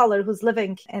a scholar who's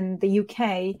living in the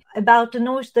UK, about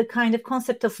the kind of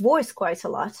concept of voice quite a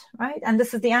lot, right? And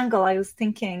this is the angle I was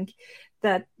thinking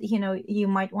that, you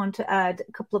might want to add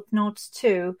a couple of notes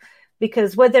to,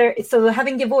 because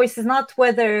having a voice is not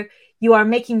whether you are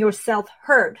making yourself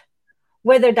heard,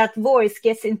 whether that voice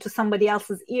gets into somebody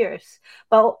else's ears,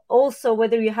 but also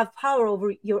whether you have power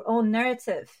over your own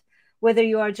narrative, whether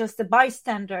you are just a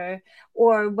bystander,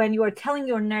 or when you are telling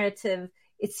your narrative,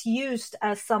 it's used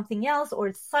as something else, or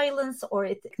it's silenced, or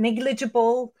it's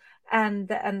negligible. And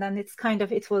then it's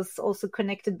it was also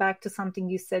connected back to something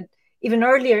you said even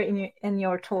earlier in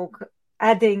your talk,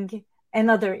 adding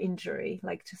another injury,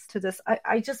 like just to this.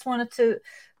 I just wanted to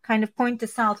kind of point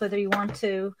this out, whether you want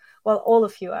to, well, all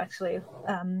of you actually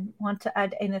want to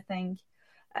add anything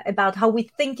about how we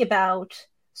think about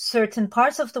certain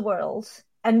parts of the world.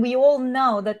 And we all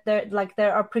know that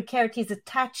there are precarities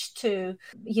attached to,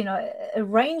 a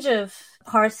range of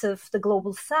parts of the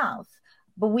global south.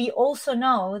 But we also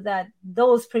know that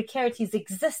those precarities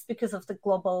exist because of the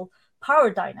global power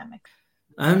dynamic.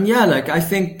 I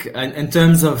think in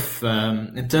terms of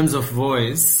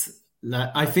voice,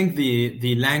 I think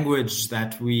the language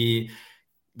that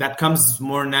comes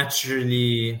more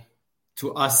naturally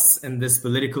to us in this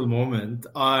political moment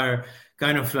are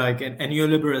kind of like a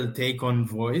neoliberal take on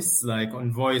voice,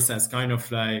 as kind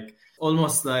of like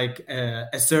almost like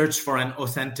a search for an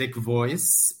authentic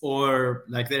voice, or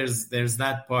like there's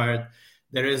that part.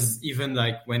 There is even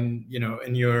like when,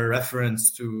 in your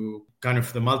reference to kind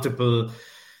of the multiple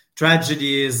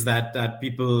tragedies that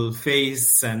people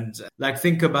face, and like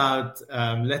think about,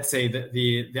 let's say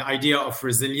the idea of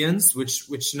resilience,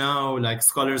 which now like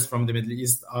scholars from the Middle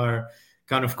East are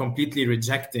kind of completely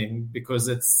rejecting, because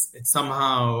it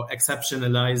somehow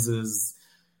exceptionalizes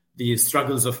the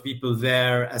struggles of people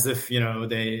there, as if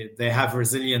they have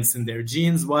resilience in their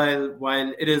genes,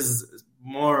 while it is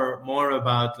more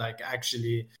about like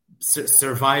actually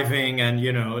surviving and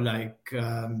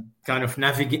kind of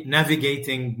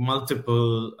navigating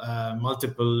multiple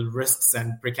risks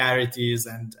and precarities,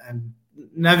 and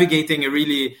navigating a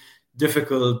really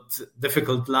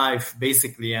difficult life,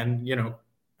 basically, and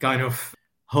kind of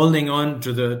holding on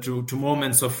to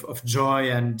moments of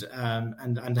joy and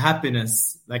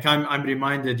happiness. Like I'm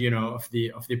reminded of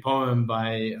the poem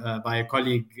by a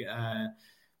colleague,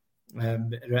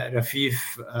 Rafif,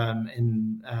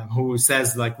 who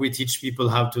says, like, we teach people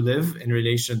how to live in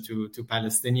relation to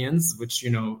Palestinians, which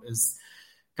is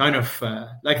kind of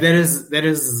like there's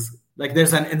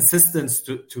an insistence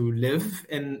to live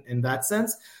in that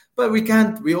sense, but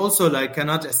we also like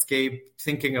cannot escape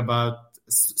thinking about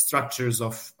structures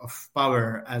of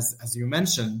power, as you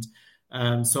mentioned.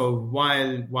 So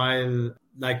while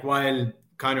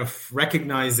kind of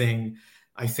recognizing,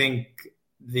 I think,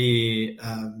 the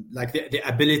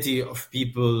ability of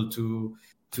people to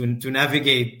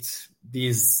navigate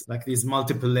these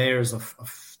multiple layers of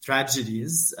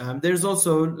tragedies, there's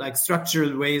also like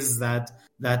structural ways that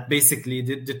basically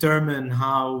determine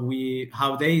how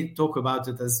they talk about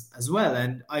it as well.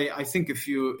 And I think if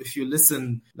you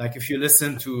listen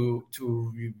to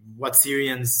what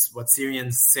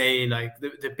Syrians say, like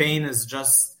the pain is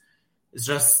just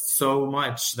so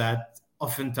much that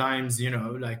oftentimes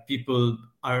like people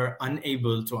are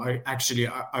unable to actually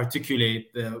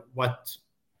articulate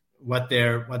what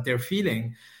they're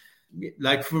feeling.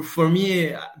 Like for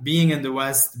me, being in the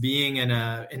West, being in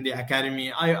the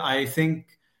academy, I think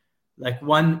like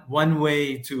one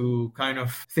way to kind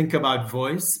of think about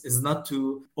voice is not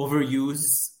to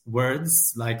overuse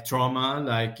words like trauma,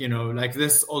 like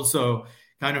this also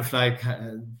kind of like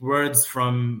words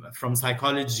from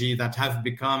psychology that have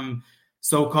become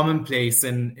so commonplace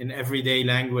in everyday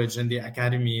language in the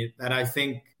academy, that I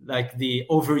think like the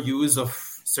overuse of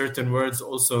certain words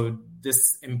also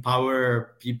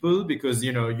disempower people, because,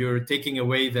 you're taking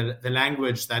away the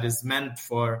language that is meant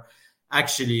for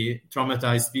actually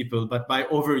traumatize people. But by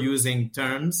overusing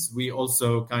terms, we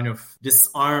also kind of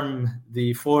disarm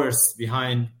the force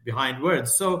behind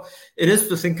words. So it is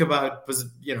to think about,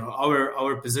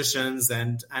 our positions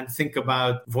and think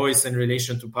about voice in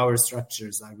relation to power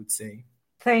structures, I would say.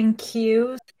 Thank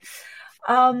you.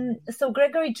 So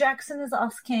Gregory Jackson is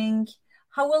asking,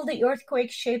 how will the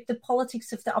earthquake shape the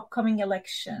politics of the upcoming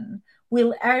election?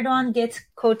 Will Erdogan get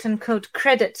quote-unquote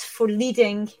credit for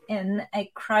leading in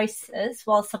a crisis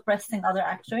while suppressing other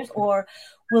actors, or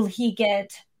will he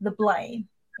get the blame?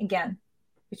 Again,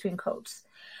 between quotes.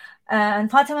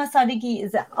 And Fatima Sadeghi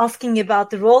is asking about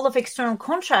the role of external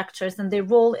contractors and their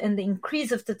role in the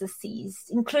increase of the disease,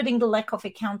 including the lack of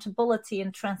accountability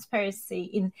and transparency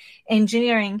in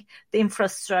engineering the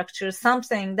infrastructure,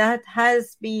 something that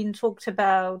has been talked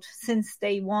about since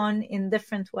day one in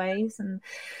different ways and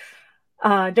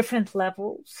different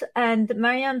levels. And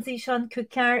Mariam Zishan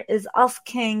Kukar is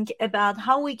asking about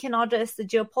how we can address the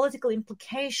geopolitical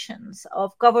implications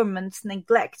of government's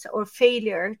neglect or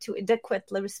failure to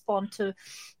adequately respond to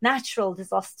natural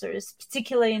disasters,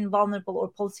 particularly in vulnerable or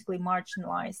politically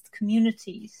marginalized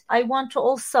communities. I want to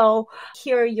also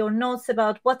hear your notes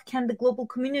about what can the global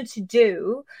community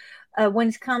do when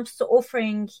it comes to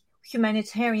offering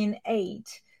humanitarian aid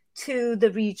to the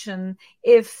region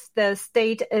if the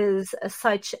state is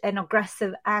such an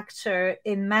aggressive actor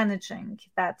in managing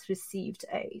that received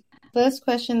aid. First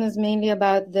question is mainly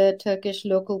about the Turkish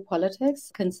local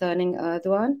politics concerning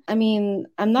Erdogan. I mean,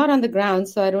 I'm not on the ground,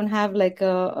 so I don't have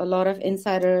a lot of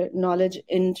insider knowledge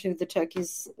into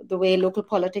the way local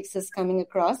politics is coming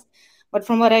across. But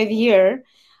from what I hear,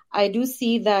 I do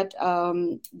see that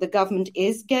the government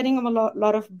is getting a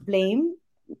lot of blame.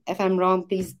 If I'm wrong,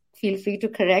 please feel free to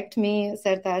correct me,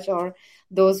 Sertaç, or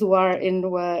those who are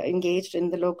engaged in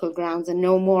the local grounds and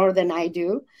know more than I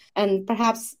do. And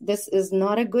perhaps this is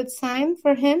not a good sign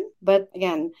for him. But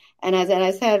again, and as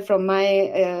I said, from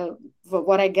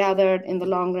what I gathered in the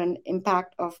long run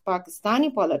impact of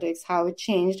Pakistani politics, how it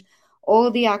changed, all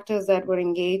the actors that were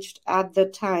engaged at the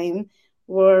time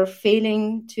were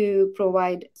failing to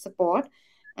provide support.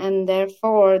 And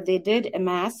therefore, they did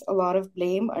amass a lot of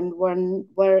blame and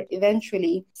were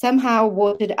eventually somehow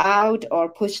voted out or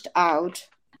pushed out.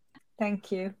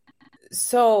 Thank you.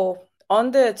 So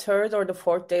on the third or the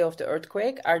fourth day of the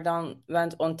earthquake, Erdogan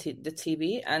went on the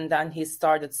TV and then he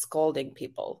started scolding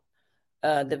people,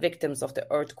 the victims of the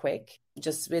earthquake,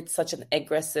 just with such an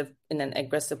aggressive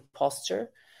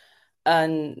posture.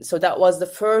 And so that was the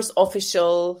first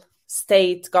official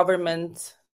state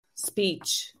government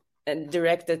speech and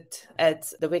directed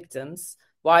at the victims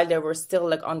while they were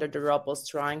still under the rubble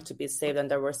trying to be saved, and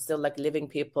there were still living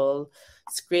people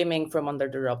screaming from under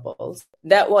the rubble.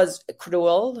 That was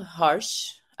cruel, harsh,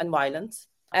 and violent.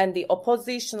 And the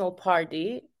oppositional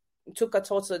party took a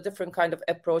totally different kind of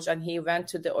approach, and he went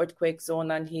to the earthquake zone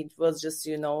and he was just,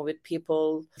 with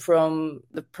people from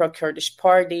the Precarities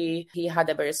party. He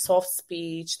had a very soft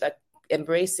speech,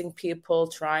 embracing people,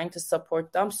 trying to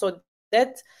support them. So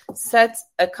that set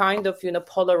a kind of,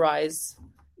 polarized,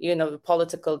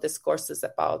 political discourses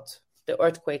about the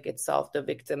earthquake itself, the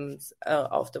victims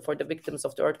for the victims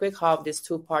of the earthquake, how these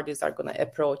two parties are going to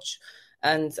approach.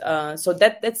 And so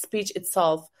that speech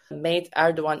itself made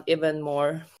Erdogan even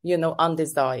more,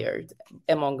 undesired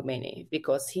among many,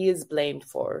 because he is blamed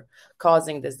for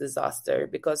causing this disaster,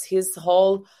 because his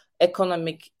whole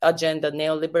economic agenda,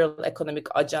 neoliberal economic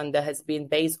agenda, has been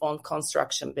based on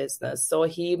construction business. So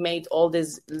he made all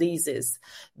these leases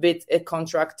with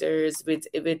contractors, with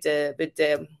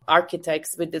the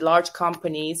architects, with the large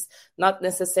companies, not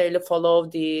necessarily follow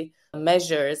the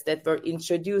measures that were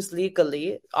introduced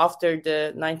legally after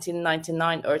the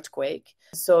 1999 earthquake.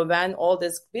 So when all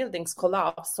these buildings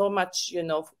collapsed, so much,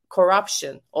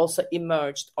 corruption also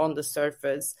emerged on the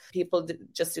surface. People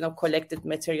just, collected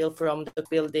material from the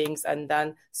buildings and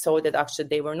then saw that actually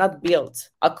they were not built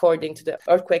according to the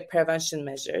earthquake prevention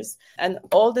measures. And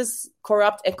all this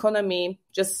corrupt economy,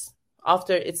 just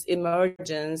after its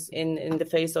emergence in the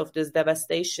face of this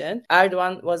devastation,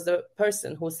 Erdogan was the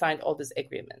person who signed all these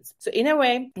agreements. So in a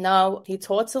way, now he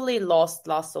totally lost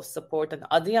of support. And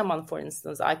Adıyaman, for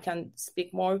instance, I can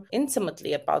speak more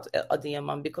intimately about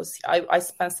Adıyaman because I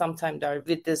spent some time there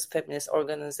with this feminist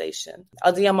organization.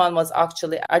 Adıyaman was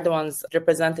actually Erdogan's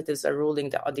representatives are ruling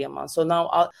the Adıyaman. So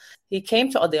now He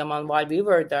came to Adıyaman while we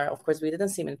were there. Of course, we didn't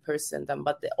see him in person then,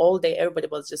 but all day everybody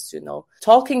was just,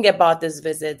 talking about this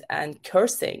visit and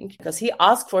cursing because he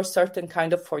asked for a certain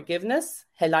kind of forgiveness.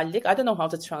 Helallik. I don't know how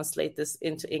to translate this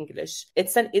into English.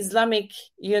 It's an Islamic,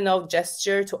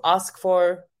 gesture to ask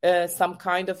for some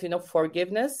kind of,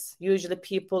 forgiveness. Usually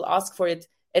people ask for it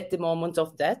at the moment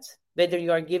of death, whether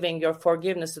you are giving your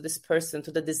forgiveness to this person,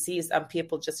 to the deceased, and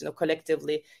people just,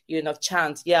 collectively,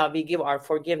 chant, yeah, we give our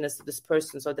forgiveness to this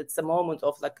person. So that's a moment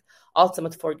of like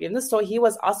ultimate forgiveness. So he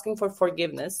was asking for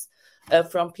forgiveness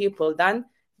from people. Then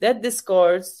that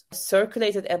discourse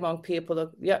circulated among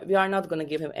people. We are not going to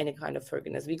give him any kind of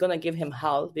forgiveness. We're going to give him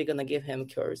hell. We're going to give him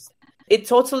curse. It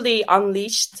totally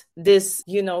unleashed this,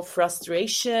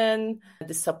 frustration,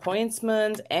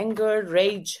 disappointment, anger,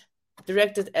 rage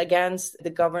directed against the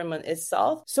government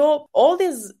itself. So all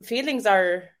these feelings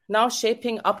are now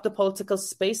shaping up the political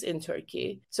space in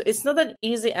Turkey. So it's not an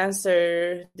easy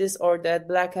answer, this or that,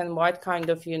 black and white kind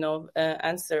of,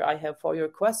 answer I have for your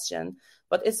question.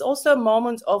 But it's also a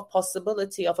moment of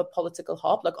possibility of a political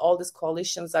hope. Like all these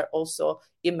coalitions are also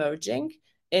emerging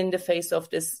in the face of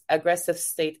this aggressive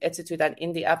state attitude and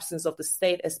in the absence of the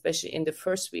state, especially in the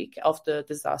first week of the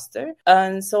disaster.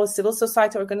 And so civil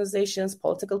society organizations,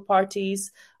 political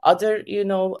parties, other,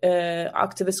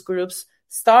 activist groups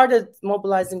started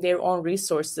mobilizing their own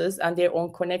resources and their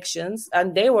own connections,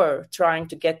 and they were trying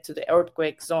to get to the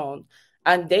earthquake zone.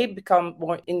 And they become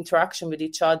more interaction with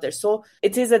each other. So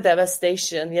it is a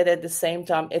devastation, yet at the same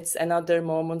time, it's another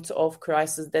moment of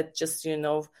crisis that just,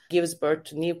 gives birth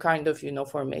to new kind of,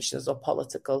 formations of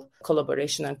political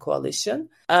collaboration and coalition.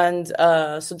 And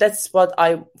so that's what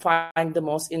I find the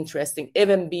most interesting,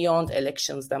 even beyond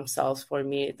elections themselves for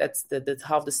me. That's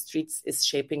how the streets is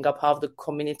shaping up, how the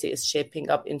community is shaping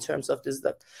up in terms of this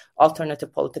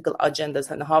alternative political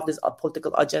agendas and how these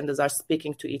political agendas are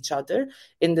speaking to each other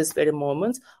in this very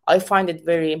moment. I find it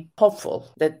very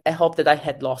hopeful that I hope that I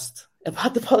had lost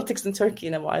about the politics in Turkey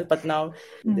in a while, but now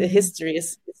the history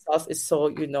itself is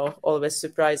so, always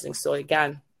surprising. So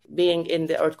again, being in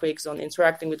the earthquake zone,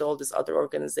 interacting with all these other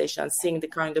organizations, seeing the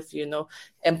kind of,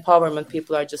 empowerment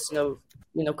people are just,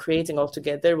 creating all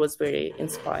together was very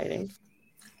inspiring.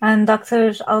 And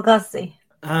Dr. Al-Ghazi?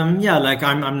 I'm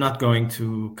not going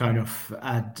to kind of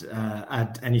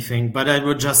add anything, but I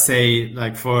would just say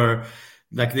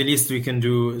the least we can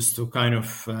do is to kind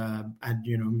of add,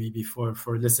 maybe for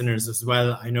listeners as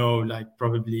well. I know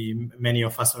probably many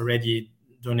of us already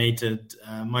donated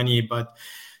money, but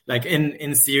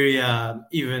in Syria,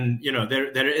 even,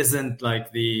 there isn't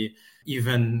the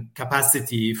even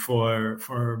capacity for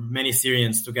many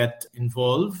Syrians to get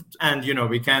involved. And,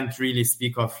 we can't really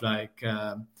speak of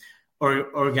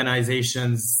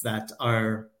organizations that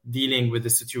are dealing with the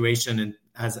situation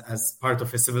as part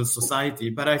of a civil society.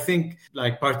 But I think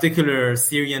particular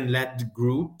Syrian-led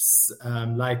groups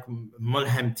like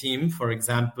Mulhem Team, for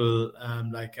example,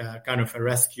 a kind of a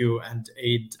rescue and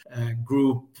aid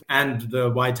group, and the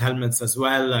White Helmets as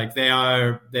well,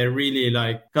 they're really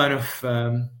kind of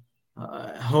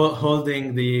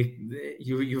holding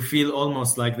you feel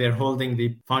almost like they're holding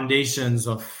the foundations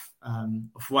of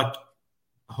what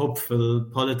hopeful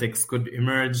politics could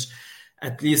emerge,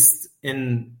 at least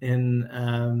in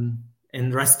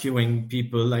rescuing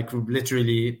people,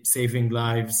 literally saving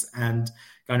lives and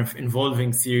kind of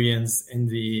involving Syrians in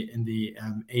the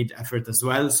aid effort as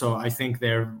well. So I think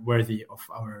they're worthy of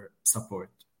our support.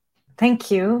 Thank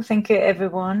you,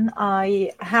 everyone.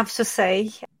 I have to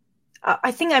say,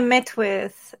 I think I met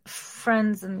with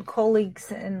friends and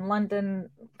colleagues in London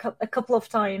a couple of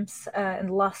times in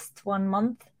the last 1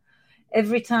 month.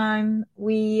 Every time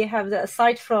we have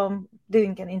aside from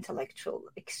doing an intellectual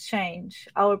exchange,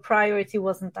 our priority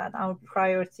wasn't that. Our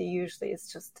priority usually is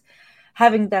just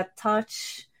having that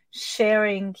touch,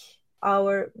 sharing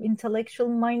our intellectual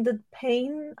minded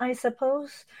pain, I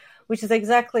suppose, which is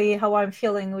exactly how I'm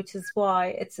feeling, which is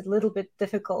why it's a little bit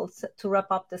difficult to wrap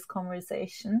up this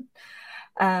conversation.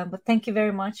 But thank you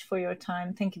very much for your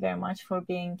time. Thank you very much for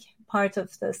being part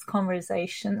of this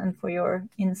conversation and for your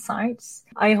insights.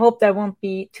 I hope there won't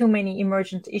be too many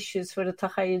emergent issues for the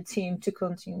Takhayyül team to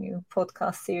continue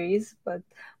podcast series, but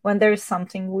when there is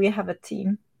something, we have a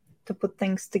team to put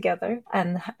things together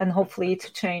and hopefully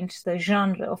to change the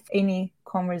genre of any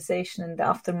conversation in the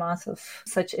aftermath of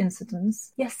such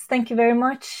incidents. Yes, thank you very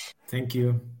much. Thank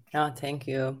you. Oh, thank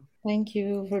you. Thank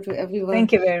you to everyone.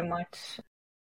 Thank you very much.